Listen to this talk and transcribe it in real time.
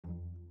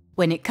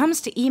When it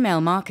comes to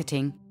email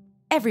marketing,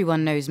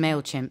 everyone knows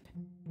Mailchimp.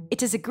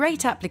 It is a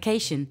great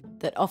application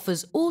that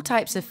offers all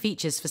types of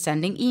features for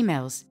sending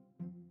emails.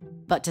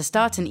 But to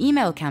start an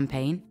email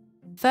campaign,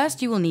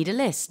 first you will need a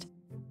list.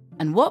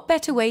 And what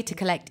better way to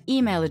collect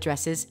email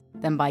addresses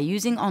than by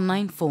using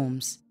online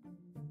forms?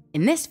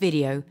 In this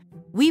video,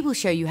 we will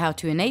show you how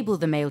to enable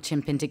the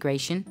Mailchimp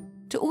integration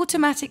to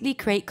automatically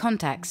create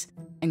contacts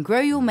and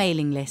grow your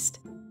mailing list.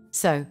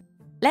 So,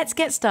 let's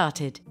get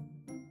started.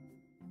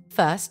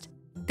 First,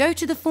 go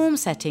to the form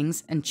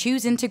settings and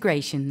choose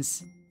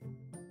Integrations.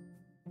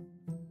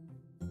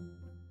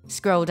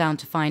 Scroll down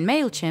to find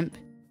Mailchimp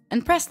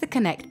and press the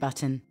Connect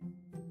button.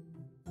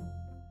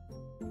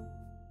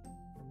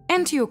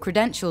 Enter your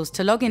credentials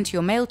to log into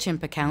your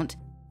Mailchimp account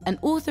and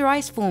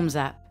authorize Forms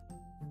app.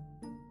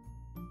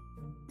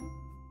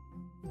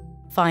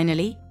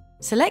 Finally,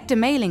 select a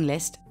mailing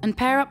list and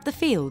pair up the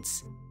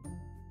fields.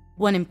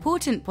 One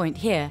important point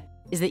here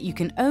is that you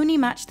can only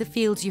match the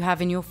fields you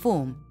have in your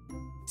form.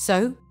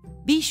 So,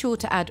 be sure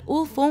to add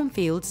all form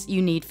fields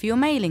you need for your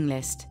mailing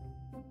list.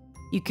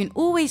 You can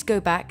always go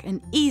back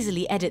and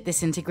easily edit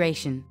this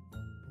integration.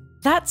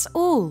 That's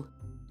all!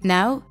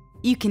 Now,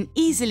 you can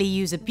easily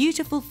use a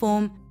beautiful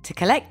form to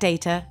collect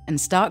data and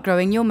start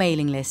growing your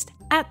mailing list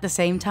at the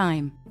same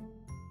time.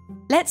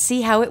 Let's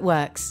see how it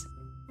works.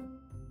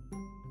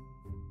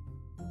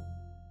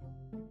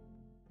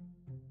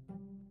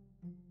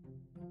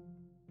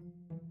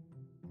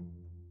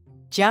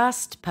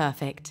 Just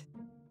perfect.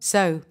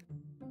 So,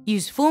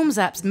 use Forms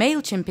app's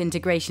Mailchimp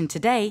integration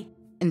today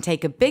and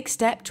take a big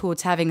step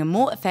towards having a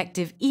more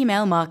effective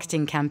email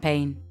marketing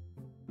campaign.